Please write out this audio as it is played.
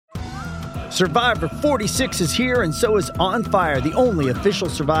Survivor 46 is here, and so is On Fire, the only official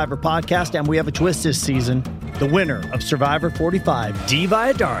Survivor podcast, and we have a twist this season. The winner of Survivor 45, Dee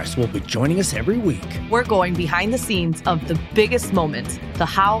Valladares, will be joining us every week. We're going behind the scenes of the biggest moments, the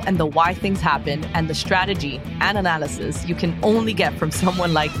how and the why things happen, and the strategy and analysis you can only get from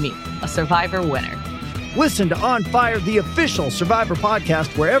someone like me, a Survivor winner. Listen to On Fire, the official Survivor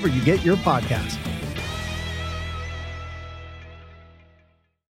podcast, wherever you get your podcasts.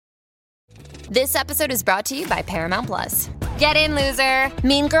 This episode is brought to you by Paramount Plus. Get in, loser!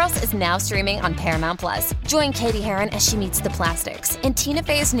 Mean Girls is now streaming on Paramount Plus. Join Katie Heron as she meets the plastics in Tina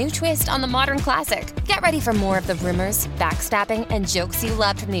Fey's new twist on the modern classic. Get ready for more of the rumors, backstabbing, and jokes you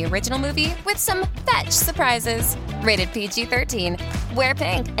loved from the original movie with some fetch surprises. Rated PG-13. Wear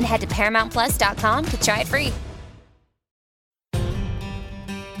pink and head to ParamountPlus.com to try it free.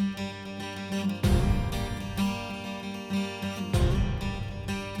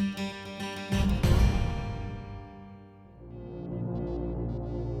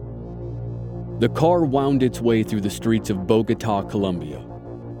 The car wound its way through the streets of Bogota, Colombia.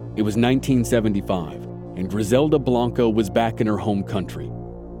 It was 1975, and Griselda Blanco was back in her home country.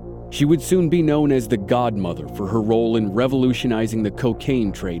 She would soon be known as the godmother for her role in revolutionizing the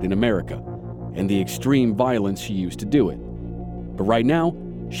cocaine trade in America and the extreme violence she used to do it. But right now,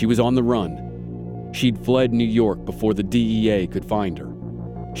 she was on the run. She'd fled New York before the DEA could find her.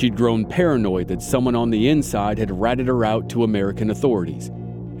 She'd grown paranoid that someone on the inside had ratted her out to American authorities,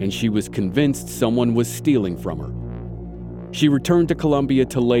 and she was convinced someone was stealing from her. She returned to Colombia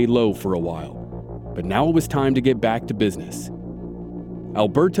to lay low for a while, but now it was time to get back to business.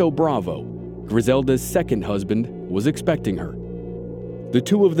 Alberto Bravo, Griselda's second husband, was expecting her. The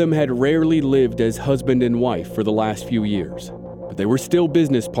two of them had rarely lived as husband and wife for the last few years, but they were still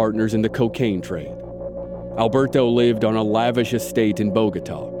business partners in the cocaine trade. Alberto lived on a lavish estate in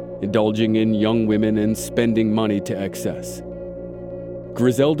Bogota, indulging in young women and spending money to excess.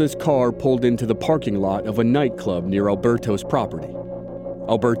 Griselda's car pulled into the parking lot of a nightclub near Alberto's property.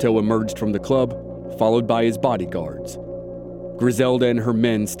 Alberto emerged from the club, followed by his bodyguards. Griselda and her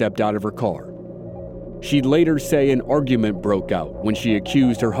men stepped out of her car. She'd later say an argument broke out when she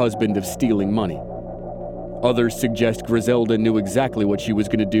accused her husband of stealing money. Others suggest Griselda knew exactly what she was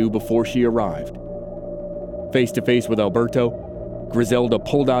going to do before she arrived. Face to face with Alberto, Griselda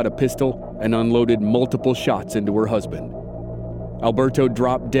pulled out a pistol and unloaded multiple shots into her husband. Alberto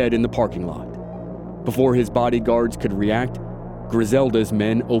dropped dead in the parking lot. Before his bodyguards could react, Griselda's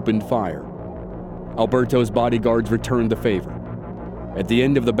men opened fire. Alberto's bodyguards returned the favor. At the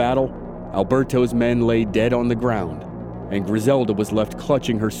end of the battle, Alberto's men lay dead on the ground, and Griselda was left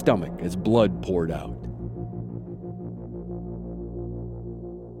clutching her stomach as blood poured out.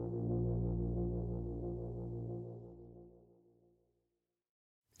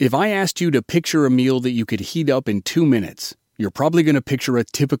 If I asked you to picture a meal that you could heat up in 2 minutes, you're probably going to picture a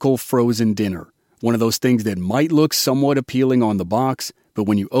typical frozen dinner, one of those things that might look somewhat appealing on the box, but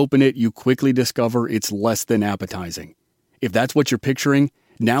when you open it, you quickly discover it's less than appetizing. If that's what you're picturing,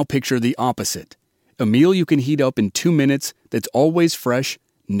 now picture the opposite. A meal you can heat up in 2 minutes that's always fresh,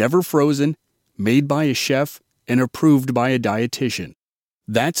 never frozen, made by a chef, and approved by a dietitian.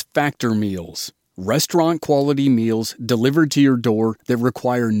 That's Factor Meals. Restaurant-quality meals delivered to your door that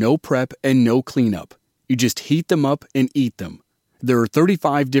require no prep and no cleanup. You just heat them up and eat them. There are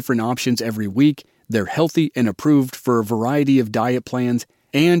 35 different options every week. They're healthy and approved for a variety of diet plans,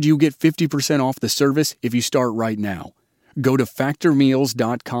 and you get 50% off the service if you start right now. Go to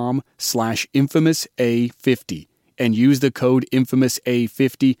factormeals.com/infamousa50 and use the code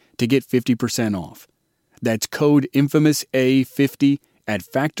infamousa50 to get 50% off. That's code infamousa50 at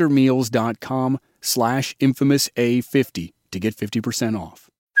factormeals.com/infamousa50 to get 50% off.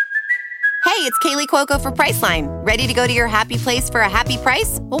 Hey, it's Kaylee Cuoco for Priceline. Ready to go to your happy place for a happy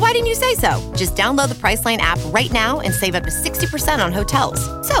price? Well, why didn't you say so? Just download the Priceline app right now and save up to 60% on hotels.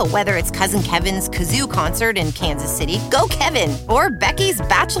 So whether it's Cousin Kevin's Kazoo Concert in Kansas City, go Kevin, or Becky's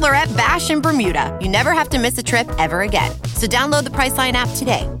Bachelorette Bash in Bermuda, you never have to miss a trip ever again. So download the Priceline app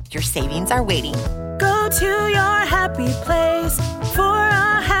today. Your savings are waiting. Go to your happy place for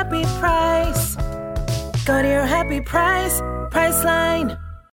a happy price. Go to your happy price, Priceline.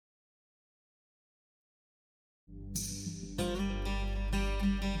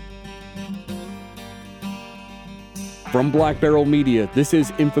 From Black Barrel Media, this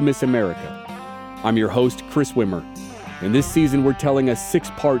is Infamous America. I'm your host, Chris Wimmer, and this season we're telling a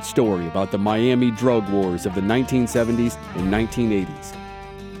 6-part story about the Miami drug wars of the 1970s and 1980s.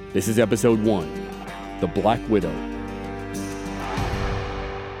 This is episode 1, The Black Widow.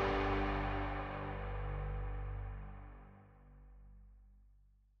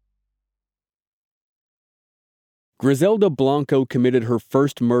 Griselda Blanco committed her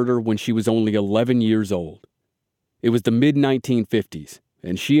first murder when she was only 11 years old. It was the mid-1950s,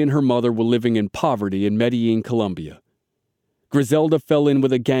 and she and her mother were living in poverty in Medellin, Colombia. Griselda fell in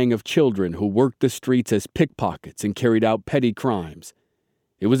with a gang of children who worked the streets as pickpockets and carried out petty crimes.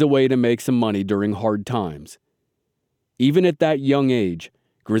 It was a way to make some money during hard times. Even at that young age,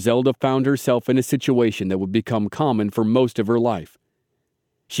 Griselda found herself in a situation that would become common for most of her life.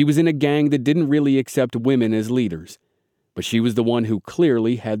 She was in a gang that didn't really accept women as leaders, but she was the one who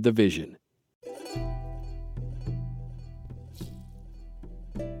clearly had the vision.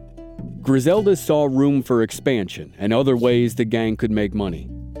 Griselda saw room for expansion and other ways the gang could make money.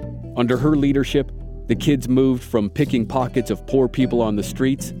 Under her leadership, the kids moved from picking pockets of poor people on the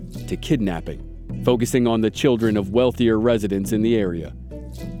streets to kidnapping, focusing on the children of wealthier residents in the area.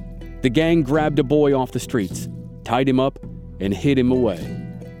 The gang grabbed a boy off the streets, tied him up, and hid him away.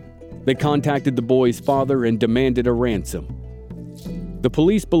 They contacted the boy's father and demanded a ransom. The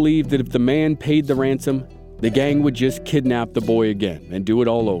police believed that if the man paid the ransom, the gang would just kidnap the boy again and do it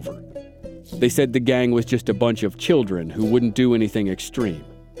all over. They said the gang was just a bunch of children who wouldn't do anything extreme.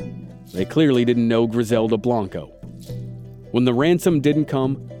 They clearly didn't know Griselda Blanco. When the ransom didn't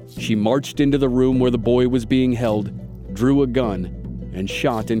come, she marched into the room where the boy was being held, drew a gun, and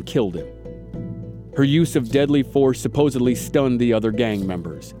shot and killed him. Her use of deadly force supposedly stunned the other gang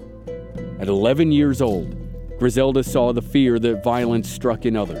members. At 11 years old, Griselda saw the fear that violence struck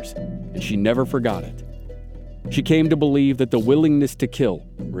in others, and she never forgot it. She came to believe that the willingness to kill,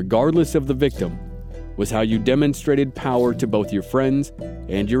 regardless of the victim, was how you demonstrated power to both your friends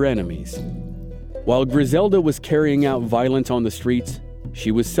and your enemies. While Griselda was carrying out violence on the streets, she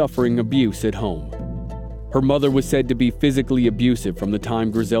was suffering abuse at home. Her mother was said to be physically abusive from the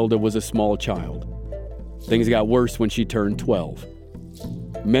time Griselda was a small child. Things got worse when she turned 12.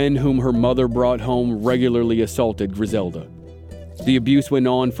 Men whom her mother brought home regularly assaulted Griselda. The abuse went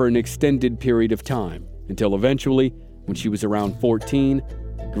on for an extended period of time, until eventually, when she was around 14,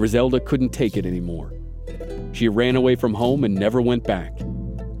 Griselda couldn't take it anymore. She ran away from home and never went back.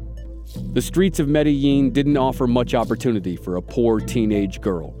 The streets of Medellin didn't offer much opportunity for a poor teenage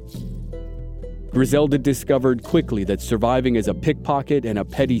girl. Griselda discovered quickly that surviving as a pickpocket and a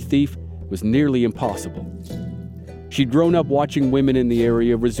petty thief was nearly impossible. She'd grown up watching women in the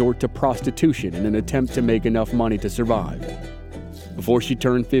area resort to prostitution in an attempt to make enough money to survive. Before she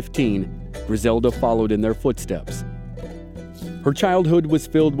turned 15, Griselda followed in their footsteps. Her childhood was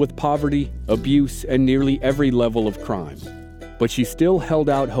filled with poverty, abuse, and nearly every level of crime. But she still held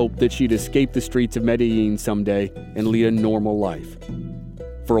out hope that she'd escape the streets of Medellin someday and lead a normal life.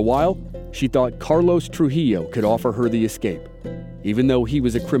 For a while, she thought Carlos Trujillo could offer her the escape, even though he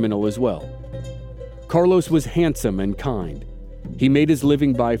was a criminal as well. Carlos was handsome and kind. He made his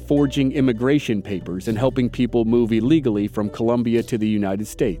living by forging immigration papers and helping people move illegally from Colombia to the United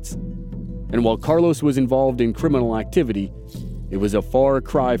States. And while Carlos was involved in criminal activity, it was a far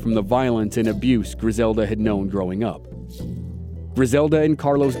cry from the violence and abuse Griselda had known growing up. Griselda and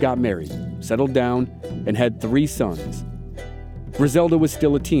Carlos got married, settled down, and had 3 sons. Griselda was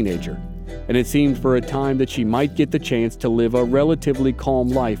still a teenager, and it seemed for a time that she might get the chance to live a relatively calm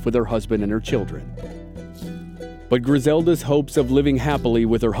life with her husband and her children. But Griselda's hopes of living happily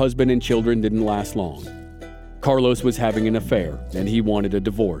with her husband and children didn't last long. Carlos was having an affair, and he wanted a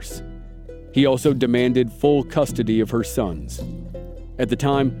divorce. He also demanded full custody of her sons. At the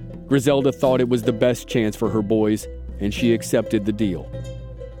time, Griselda thought it was the best chance for her boys, and she accepted the deal.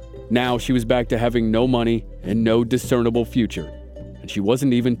 Now she was back to having no money and no discernible future, and she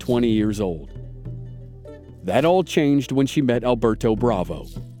wasn't even 20 years old. That all changed when she met Alberto Bravo.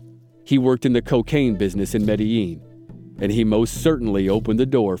 He worked in the cocaine business in Medellin, and he most certainly opened the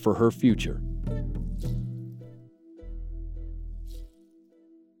door for her future.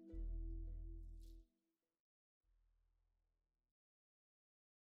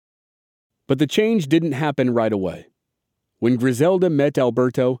 But the change didn't happen right away. When Griselda met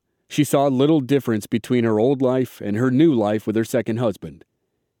Alberto, she saw little difference between her old life and her new life with her second husband.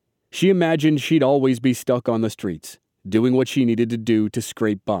 She imagined she'd always be stuck on the streets, doing what she needed to do to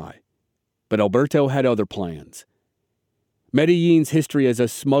scrape by. But Alberto had other plans. Medellin's history as a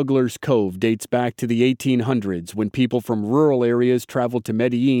smuggler's cove dates back to the 1800s when people from rural areas traveled to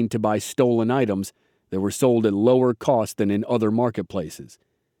Medellin to buy stolen items that were sold at lower cost than in other marketplaces.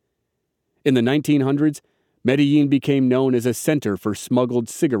 In the 1900s, Medellin became known as a center for smuggled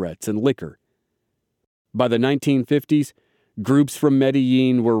cigarettes and liquor. By the 1950s, groups from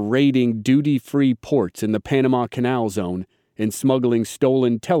Medellin were raiding duty-free ports in the Panama Canal Zone and smuggling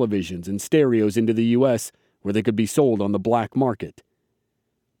stolen televisions and stereos into the U.S. where they could be sold on the black market.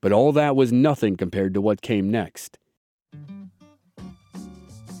 But all that was nothing compared to what came next.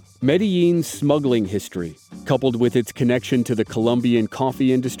 Medellin's smuggling history, coupled with its connection to the Colombian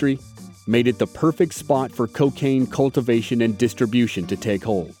coffee industry, made it the perfect spot for cocaine cultivation and distribution to take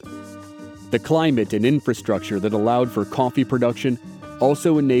hold. The climate and infrastructure that allowed for coffee production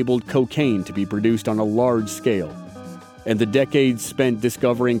also enabled cocaine to be produced on a large scale, and the decades spent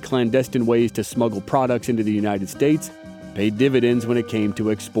discovering clandestine ways to smuggle products into the United States paid dividends when it came to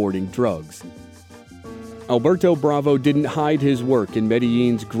exporting drugs. Alberto Bravo didn't hide his work in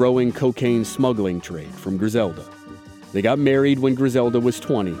Medellin's growing cocaine smuggling trade from Griselda. They got married when Griselda was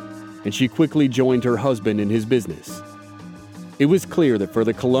 20, and she quickly joined her husband in his business. It was clear that for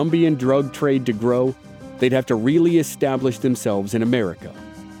the Colombian drug trade to grow, they'd have to really establish themselves in America.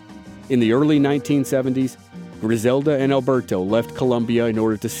 In the early 1970s, Griselda and Alberto left Colombia in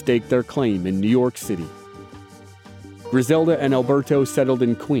order to stake their claim in New York City. Griselda and Alberto settled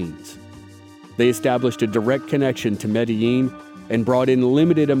in Queens. They established a direct connection to Medellin and brought in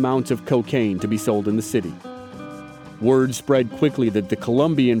limited amounts of cocaine to be sold in the city. Word spread quickly that the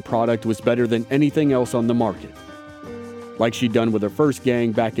Colombian product was better than anything else on the market. Like she'd done with her first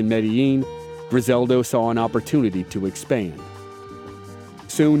gang back in Medellin, Griselda saw an opportunity to expand.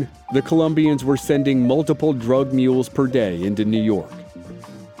 Soon, the Colombians were sending multiple drug mules per day into New York.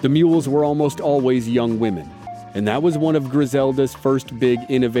 The mules were almost always young women, and that was one of Griselda's first big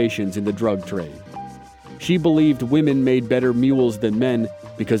innovations in the drug trade. She believed women made better mules than men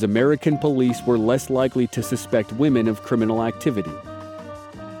because American police were less likely to suspect women of criminal activity.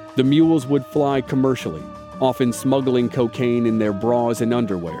 The mules would fly commercially, often smuggling cocaine in their bras and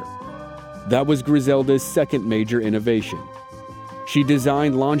underwear. That was Griselda's second major innovation. She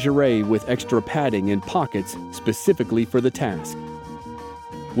designed lingerie with extra padding and pockets specifically for the task.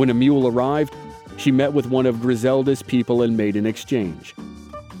 When a mule arrived, she met with one of Griselda's people and made an exchange.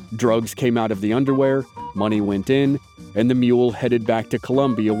 Drugs came out of the underwear, money went in, and the mule headed back to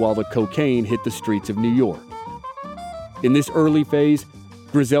Colombia while the cocaine hit the streets of New York. In this early phase,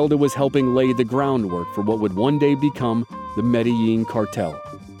 Griselda was helping lay the groundwork for what would one day become the Medellin cartel.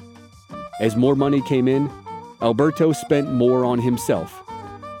 As more money came in, Alberto spent more on himself,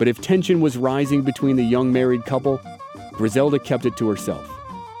 but if tension was rising between the young married couple, Griselda kept it to herself.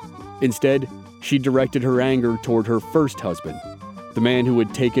 Instead, she directed her anger toward her first husband, the man who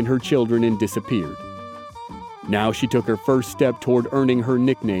had taken her children and disappeared. Now she took her first step toward earning her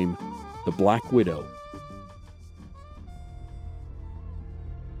nickname, the Black Widow.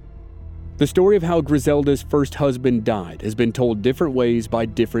 The story of how Griselda's first husband died has been told different ways by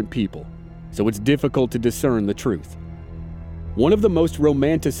different people, so it's difficult to discern the truth. One of the most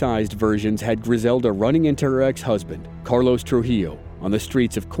romanticized versions had Griselda running into her ex-husband, Carlos Trujillo, on the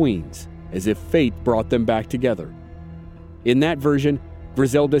streets of Queens, as if fate brought them back together. In that version,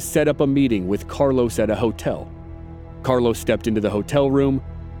 Griselda set up a meeting with Carlos at a hotel. Carlos stepped into the hotel room,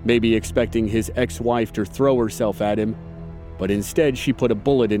 maybe expecting his ex-wife to throw herself at him, but instead she put a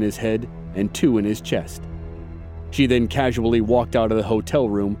bullet in his head and 2 in his chest. She then casually walked out of the hotel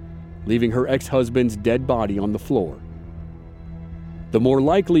room, leaving her ex-husband's dead body on the floor. The more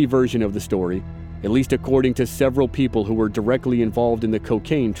likely version of the story, at least according to several people who were directly involved in the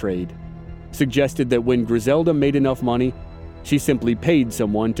cocaine trade, suggested that when Griselda made enough money, she simply paid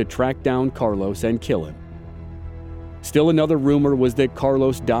someone to track down Carlos and kill him. Still another rumor was that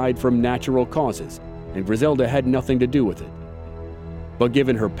Carlos died from natural causes, and Griselda had nothing to do with it. But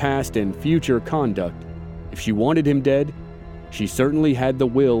given her past and future conduct, if she wanted him dead, she certainly had the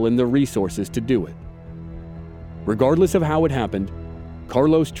will and the resources to do it. Regardless of how it happened,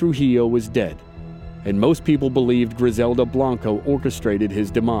 Carlos Trujillo was dead, and most people believed Griselda Blanco orchestrated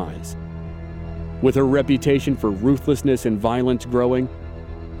his demise. With her reputation for ruthlessness and violence growing,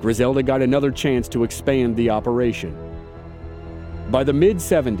 Griselda got another chance to expand the operation. By the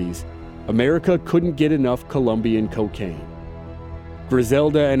mid-70s, America couldn't get enough Colombian cocaine.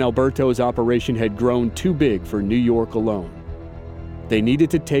 Griselda and Alberto's operation had grown too big for New York alone. They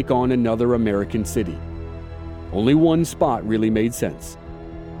needed to take on another American city. Only one spot really made sense.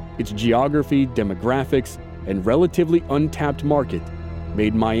 Its geography, demographics, and relatively untapped market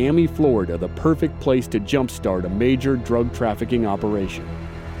made Miami, Florida the perfect place to jumpstart a major drug trafficking operation.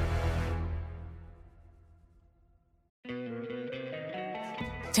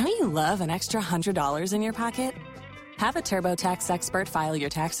 Don't you love an extra $100 in your pocket? Have a TurboTax expert file your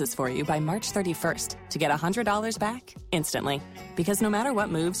taxes for you by March 31st to get $100 back instantly. Because no matter what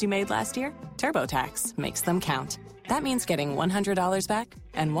moves you made last year, TurboTax makes them count. That means getting $100 back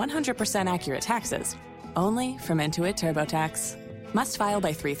and 100% accurate taxes, only from Intuit TurboTax. Must file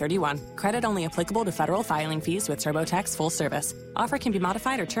by 3/31. Credit only applicable to federal filing fees with TurboTax full service. Offer can be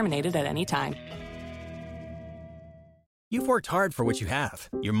modified or terminated at any time. You've worked hard for what you have.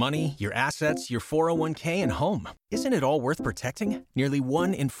 Your money, your assets, your 401k, and home. Isn't it all worth protecting? Nearly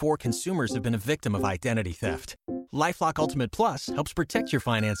 1 in 4 consumers have been a victim of identity theft. LifeLock Ultimate Plus helps protect your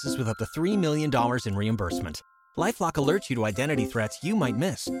finances with up to $3 million in reimbursement. LifeLock alerts you to identity threats you might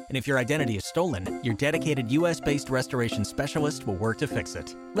miss. And if your identity is stolen, your dedicated U.S.-based restoration specialist will work to fix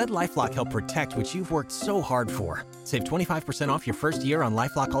it. Let LifeLock help protect what you've worked so hard for. Save 25% off your first year on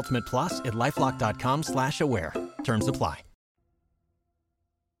LifeLock Ultimate Plus at LifeLock.com/aware. Terms apply.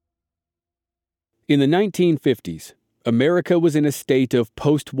 In the 1950s, America was in a state of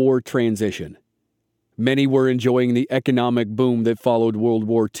post-war transition. Many were enjoying the economic boom that followed World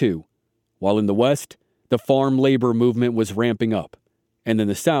War II, while in the West, the farm labor movement was ramping up, and in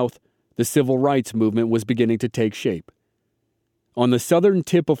the South, the civil rights movement was beginning to take shape. On the southern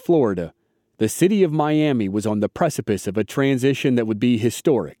tip of Florida, the city of Miami was on the precipice of a transition that would be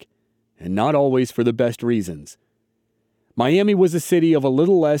historic, and not always for the best reasons. Miami was a city of a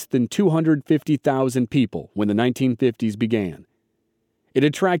little less than 250,000 people when the 1950s began. It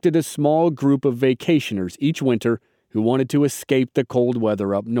attracted a small group of vacationers each winter who wanted to escape the cold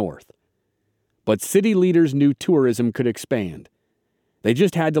weather up north. But city leaders knew tourism could expand. They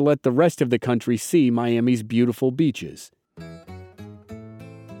just had to let the rest of the country see Miami's beautiful beaches.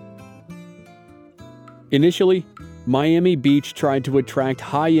 Initially, Miami Beach tried to attract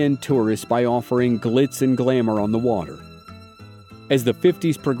high-end tourists by offering glitz and glamour on the water. As the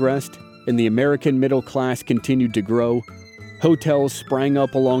 50s progressed and the American middle class continued to grow, hotels sprang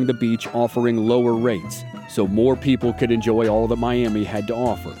up along the beach offering lower rates so more people could enjoy all that Miami had to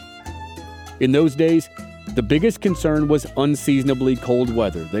offer. In those days, the biggest concern was unseasonably cold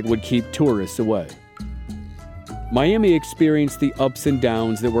weather that would keep tourists away. Miami experienced the ups and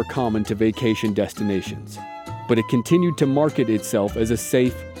downs that were common to vacation destinations, but it continued to market itself as a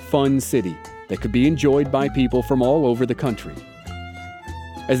safe, fun city that could be enjoyed by people from all over the country.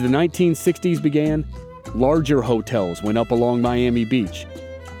 As the 1960s began, larger hotels went up along Miami Beach,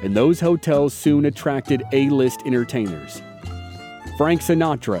 and those hotels soon attracted A-list entertainers. Frank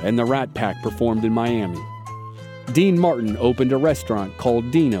Sinatra and the Rat Pack performed in Miami. Dean Martin opened a restaurant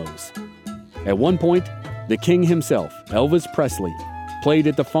called Dino's. At one point, the king himself, Elvis Presley, played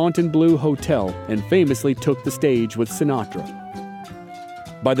at the Fontainebleau Hotel and famously took the stage with Sinatra.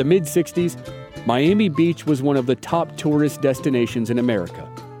 By the mid-60s, Miami Beach was one of the top tourist destinations in America,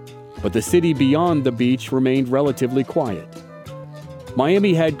 but the city beyond the beach remained relatively quiet.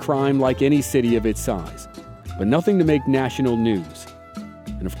 Miami had crime like any city of its size, but nothing to make national news.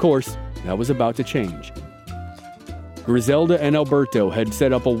 And of course, that was about to change. Griselda and Alberto had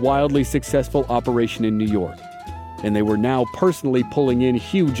set up a wildly successful operation in New York, and they were now personally pulling in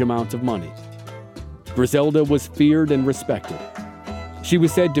huge amounts of money. Griselda was feared and respected. She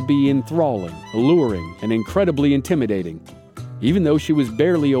was said to be enthralling, alluring, and incredibly intimidating, even though she was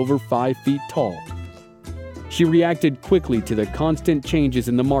barely over 5 feet tall. She reacted quickly to the constant changes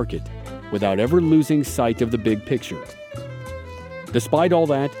in the market without ever losing sight of the big picture. Despite all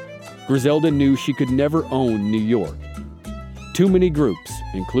that, Griselda knew she could never own New York. Too many groups,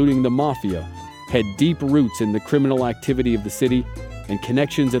 including the Mafia, had deep roots in the criminal activity of the city and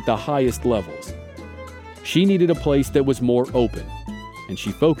connections at the highest levels. She needed a place that was more open, and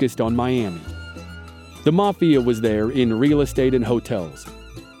she focused on Miami. The Mafia was there in real estate and hotels,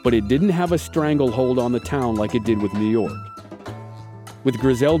 but it didn't have a stranglehold on the town like it did with New York. With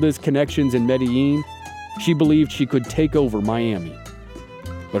Griselda's connections in Medellin, she believed she could take over Miami.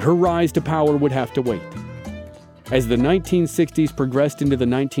 But her rise to power would have to wait. As the 1960s progressed into the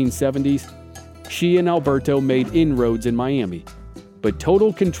 1970s, she and Alberto made inroads in Miami, but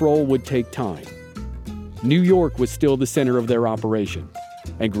total control would take time. New York was still the center of their operation,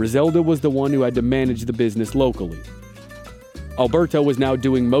 and Griselda was the one who had to manage the business locally. Alberto was now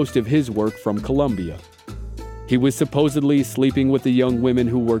doing most of his work from Colombia. He was supposedly sleeping with the young women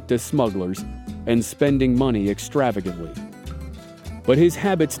who worked as smugglers and spending money extravagantly. But his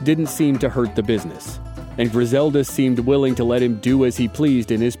habits didn't seem to hurt the business, and Griselda seemed willing to let him do as he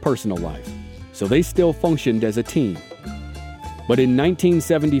pleased in his personal life, so they still functioned as a team. But in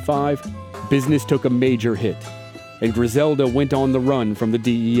 1975, business took a major hit, and Griselda went on the run from the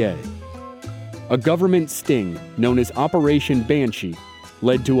DEA. A government sting known as Operation Banshee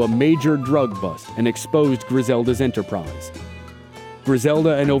led to a major drug bust and exposed Griselda's enterprise.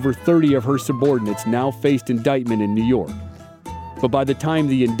 Griselda and over 30 of her subordinates now faced indictment in New York. But by the time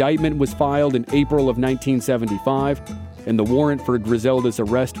the indictment was filed in April of 1975 and the warrant for Griselda's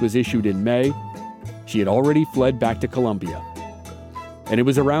arrest was issued in May, she had already fled back to Colombia. And it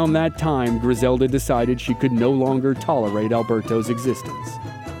was around that time Griselda decided she could no longer tolerate Alberto's existence.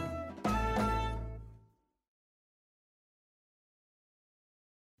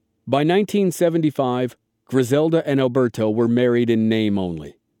 By 1975, Griselda and Alberto were married in name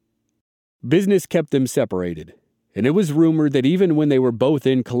only. Business kept them separated, and it was rumored that even when they were both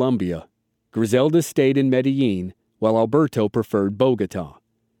in Colombia, Griselda stayed in Medellin while Alberto preferred Bogota.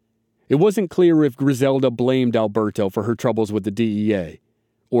 It wasn't clear if Griselda blamed Alberto for her troubles with the DEA,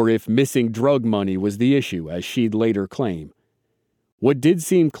 or if missing drug money was the issue, as she'd later claim. What did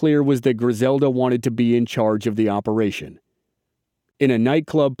seem clear was that Griselda wanted to be in charge of the operation. In a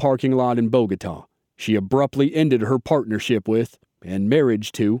nightclub parking lot in Bogota, she abruptly ended her partnership with, and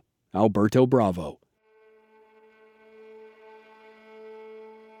marriage to, Alberto Bravo.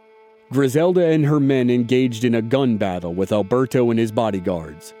 Griselda and her men engaged in a gun battle with Alberto and his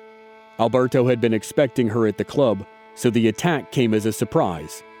bodyguards. Alberto had been expecting her at the club, so the attack came as a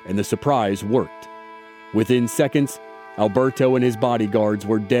surprise, and the surprise worked. Within seconds, Alberto and his bodyguards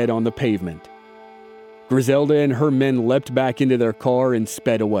were dead on the pavement. Griselda and her men leapt back into their car and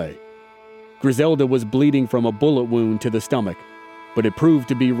sped away. Griselda was bleeding from a bullet wound to the stomach, but it proved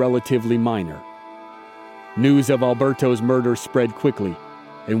to be relatively minor. News of Alberto's murder spread quickly,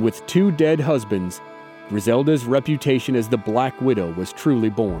 and with 2 dead husbands, Griselda's reputation as the Black Widow was truly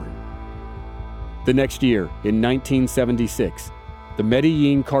born. The next year, in 1976, the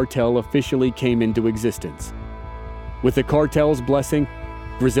Medellin cartel officially came into existence. With the cartel's blessing,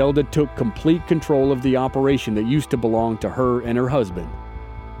 Griselda took complete control of the operation that used to belong to her and her husband.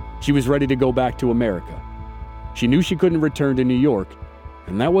 She was ready to go back to America. She knew she couldn't return to New York,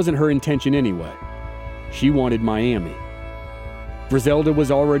 and that wasn't her intention anyway. She wanted Miami. Griselda was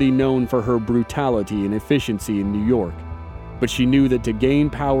already known for her brutality and efficiency in New York, but she knew that to gain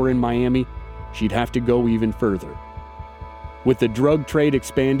power in Miami, she'd have to go even further. With the drug trade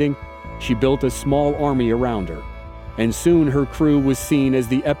expanding, she built a small army around her, and soon her crew was seen as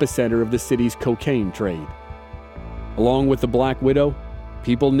the epicenter of the city's cocaine trade. Along with the Black Widow,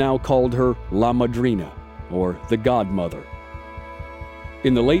 people now called her La Madrina, or the Godmother.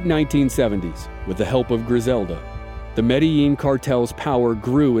 In the late 1970s, with the help of Griselda, the Medellin cartel's power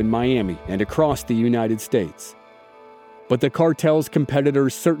grew in Miami and across the United States. But the cartel's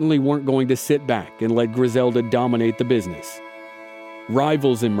competitors certainly weren't going to sit back and let Griselda dominate the business.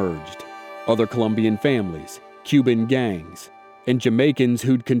 Rivals emerged, other Colombian families, Cuban gangs, and Jamaicans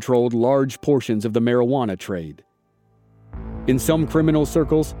who'd controlled large portions of the marijuana trade. In some criminal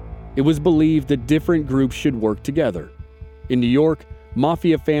circles, it was believed that different groups should work together. In New York,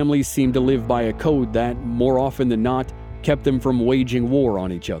 mafia families seemed to live by a code that, more often than not, kept them from waging war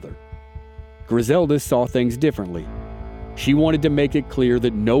on each other. Griselda saw things differently. She wanted to make it clear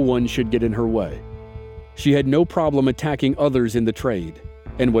that no one should get in her way. She had no problem attacking others in the trade,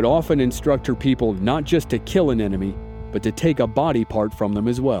 and would often instruct her people not just to kill an enemy, but to take a body part from them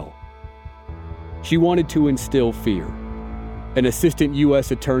as well. She wanted to instill fear. An assistant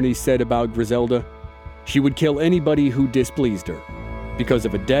U.S. attorney said about Griselda, she would kill anybody who displeased her, because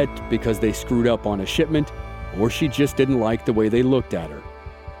of a debt, because they screwed up on a shipment, or she just didn't like the way they looked at her.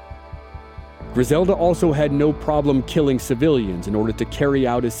 Griselda also had no problem killing civilians in order to carry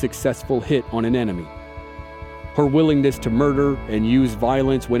out a successful hit on an enemy. Her willingness to murder and use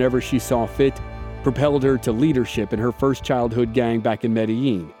violence whenever she saw fit propelled her to leadership in her first childhood gang back in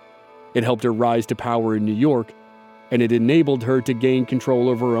Medellin. It helped her rise to power in New York, and it enabled her to gain control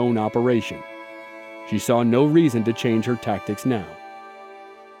of her own operation. She saw no reason to change her tactics now.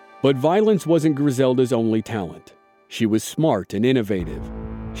 But violence wasn't Griselda's only talent. She was smart and innovative.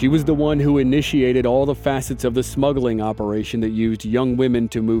 She was the one who initiated all the facets of the smuggling operation that used young women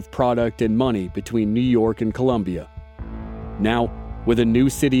to move product and money between New York and Colombia. Now, with a new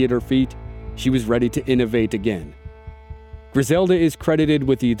city at her feet, she was ready to innovate again. Griselda is credited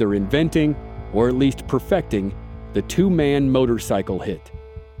with either inventing, or at least perfecting, the 2-man motorcycle hit.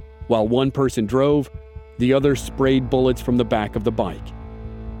 While one person drove, the other sprayed bullets from the back of the bike.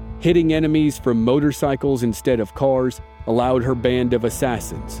 Hitting enemies from motorcycles instead of cars allowed her band of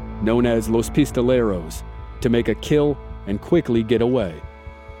assassins, known as Los Pistoleros, to make a kill and quickly get away.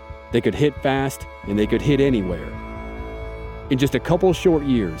 They could hit fast, and they could hit anywhere. In just a couple short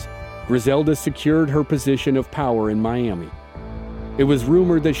years, Griselda secured her position of power in Miami. It was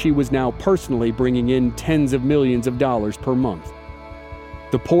rumored that she was now personally bringing in tens of millions of dollars per month.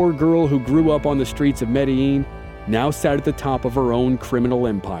 The poor girl who grew up on the streets of Medellin now sat at the top of her own criminal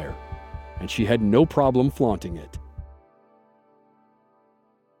empire, and she had no problem flaunting it.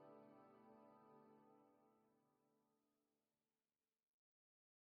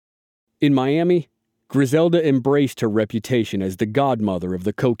 In Miami, Griselda embraced her reputation as the godmother of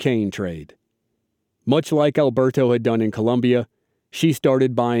the cocaine trade. Much like Alberto had done in Colombia, she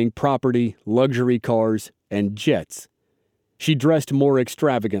started buying property, luxury cars, and jets. She dressed more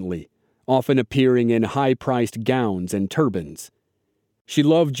extravagantly, often appearing in high-priced gowns and turbans. She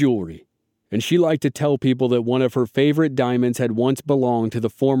loved jewelry, and she liked to tell people that one of her favorite diamonds had once belonged to the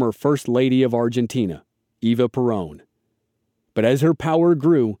former First Lady of Argentina, Eva Perón. But as her power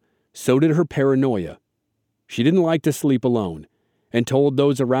grew, so did her paranoia. She didn't like to sleep alone, and told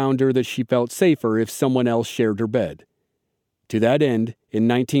those around her that she felt safer if someone else shared her bed. To that end, in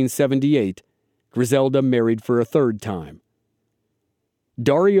 1978, Griselda married for a third time.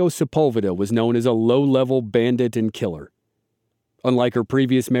 Dario Sepulveda was known as a low-level bandit and killer. Unlike her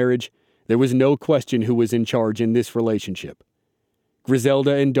previous marriage, there was no question who was in charge in this relationship.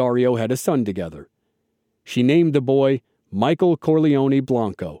 Griselda and Dario had a son together. She named the boy Michael Corleone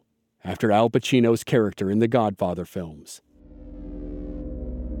Blanco, after Al Pacino's character in the Godfather films.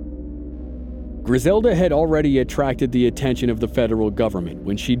 Griselda had already attracted the attention of the federal government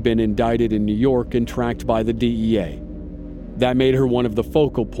when she'd been indicted in New York and tracked by the DEA. That made her one of the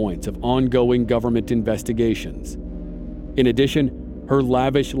focal points of ongoing government investigations. In addition, her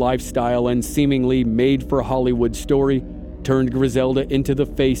lavish lifestyle and seemingly made-for-Hollywood story turned Griselda into the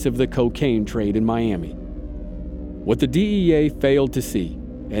face of the cocaine trade in Miami. What the DEA failed to see,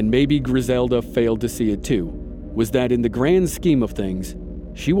 and maybe Griselda failed to see it too, was that in the grand scheme of things,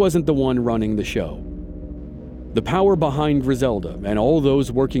 she wasn't the one running the show. The power behind Griselda and all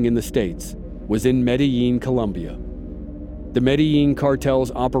those working in the States was in Medellin, Colombia. The Medellin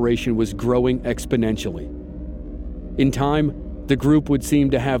cartel's operation was growing exponentially. In time, the group would seem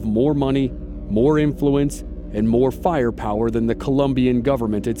to have more money, more influence, and more firepower than the Colombian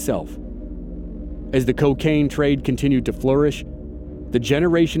government itself. As the cocaine trade continued to flourish, the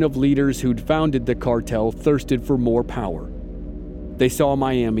generation of leaders who'd founded the cartel thirsted for more power. They saw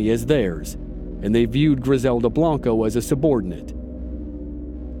Miami as theirs, and they viewed Griselda Blanco as a subordinate.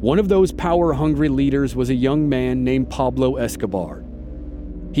 One of those power-hungry leaders was a young man named Pablo Escobar.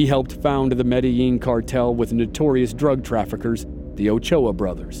 He helped found the Medellin cartel with notorious drug traffickers, the Ochoa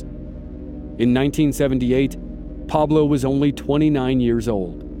brothers. In 1978, Pablo was only 29 years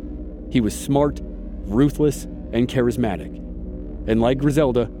old. He was smart, ruthless, and charismatic. And like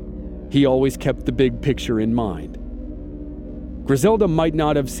Griselda, he always kept the big picture in mind. Griselda might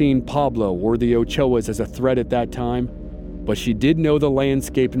not have seen Pablo or the Ochoas as a threat at that time, but she did know the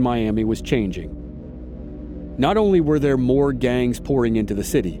landscape in Miami was changing. Not only were there more gangs pouring into the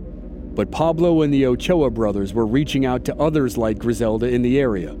city, but Pablo and the Ochoa brothers were reaching out to others like Griselda in the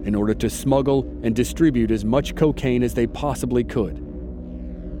area in order to smuggle and distribute as much cocaine as they possibly could.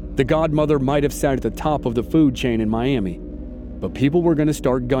 The godmother might have sat at the top of the food chain in Miami, but people were going to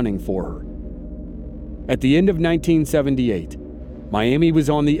start gunning for her. At the end of 1978, Miami was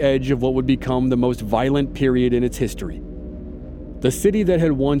on the edge of what would become the most violent period in its history. The city that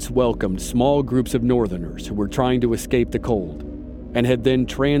had once welcomed small groups of Northerners who were trying to escape the cold, and had then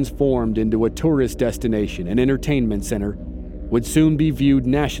transformed into a tourist destination and entertainment center, would soon be viewed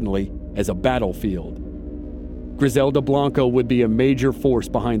nationally as a battlefield. Griselda Blanco would be a major force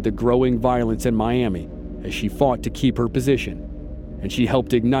behind the growing violence in Miami as she fought to keep her position, and she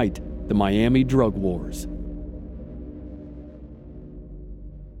helped ignite the Miami drug wars.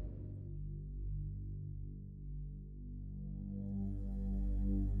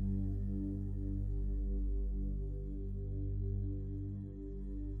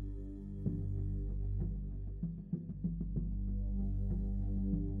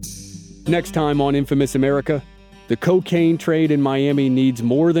 Next time on Infamous America, the cocaine trade in Miami needs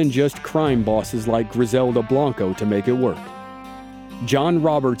more than just crime bosses like Griselda Blanco to make it work. John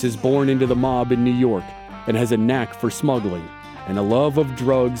Roberts is born into the mob in New York and has a knack for smuggling and a love of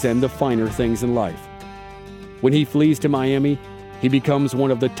drugs and the finer things in life. When he flees to Miami, he becomes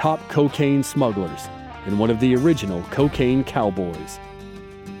one of the top cocaine smugglers and one of the original cocaine cowboys.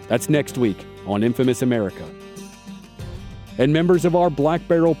 That's next week on Infamous America. And members of our Black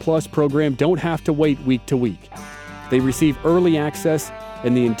Barrel Plus program don't have to wait week to week. They receive early access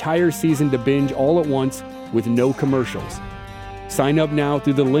and the entire season to binge all at once with no commercials. Sign up now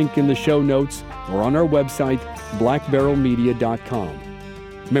through the link in the show notes or on our website, blackbarrelmedia.com.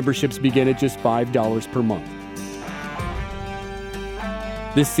 Memberships begin at just $5 per month.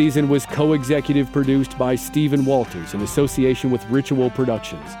 This season was co-executive produced by Stephen Walters in association with Ritual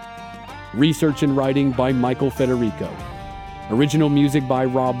Productions. Research and writing by Michael Federico. Original music by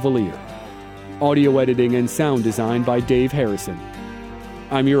Rob Valier. Audio editing and sound design by Dave Harrison.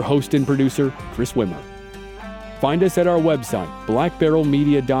 I'm your host and producer, Chris Wimmer. Find us at our website,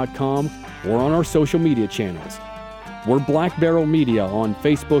 blackbarrelmedia.com, or on our social media channels. We're Black Barrel Media on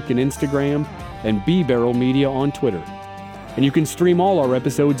Facebook and Instagram, and B Barrel Media on Twitter. And you can stream all our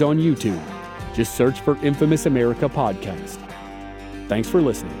episodes on YouTube. Just search for Infamous America Podcast. Thanks for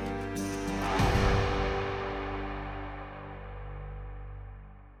listening.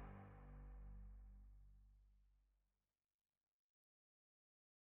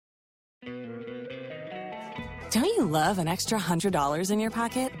 Don't you love an extra $100 in your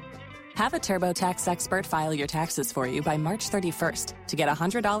pocket? Have a TurboTax expert file your taxes for you by March 31st to get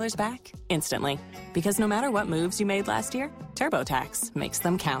 $100 back instantly. Because no matter what moves you made last year, TurboTax makes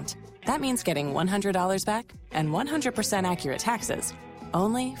them count. That means getting $100 back and 100% accurate taxes,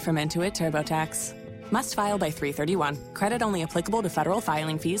 only from Intuit TurboTax. Must file by 3/31. Credit only applicable to federal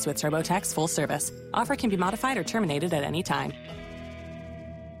filing fees with TurboTax full service. Offer can be modified or terminated at any time.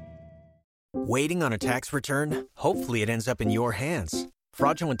 Waiting on a tax return? Hopefully it ends up in your hands.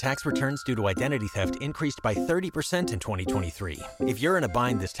 Fraudulent tax returns due to identity theft increased by 30% in 2023. If you're in a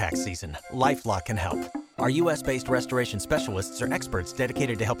bind this tax season, LifeLock can help. Our U.S.-based restoration specialists are experts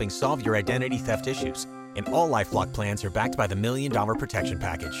dedicated to helping solve your identity theft issues. And all LifeLock plans are backed by the $1 Million Protection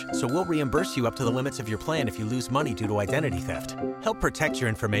Package. So we'll reimburse you up to the limits of your plan if you lose money due to identity theft. Help protect your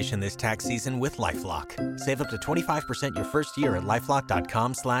information this tax season with LifeLock. Save up to 25% your first year at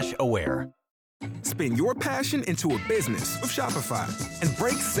LifeLock.com/aware. Spin your passion into a business with Shopify and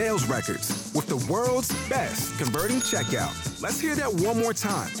break sales records with the world's best converting checkout. Let's hear that one more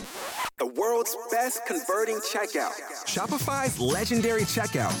time. The world's best converting checkout. Shopify's legendary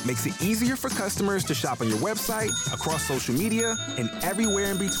checkout makes it easier for customers to shop on your website, across social media, and everywhere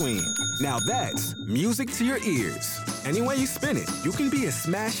in between. Now that's music to your ears. Any way you spin it, you can be a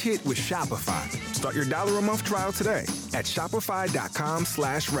smash hit with Shopify. Start your $1 a month trial today at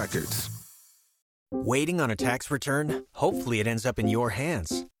shopify.com/records. Waiting on a tax return? Hopefully it ends up in your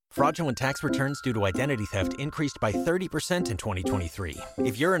hands. Fraudulent tax returns due to identity theft increased by 30% in 2023.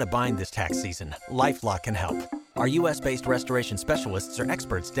 If you're in a bind this tax season, LifeLock can help. Our U.S.-based restoration specialists are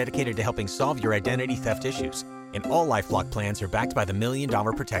experts dedicated to helping solve your identity theft issues. And all LifeLock plans are backed by the $1 Million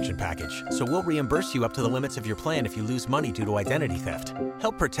Protection Package. So we'll reimburse you up to the limits of your plan if you lose money due to identity theft.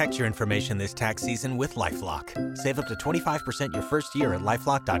 Help protect your information this tax season with LifeLock. Save up to 25% your first year at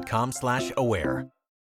LifeLock.com/aware.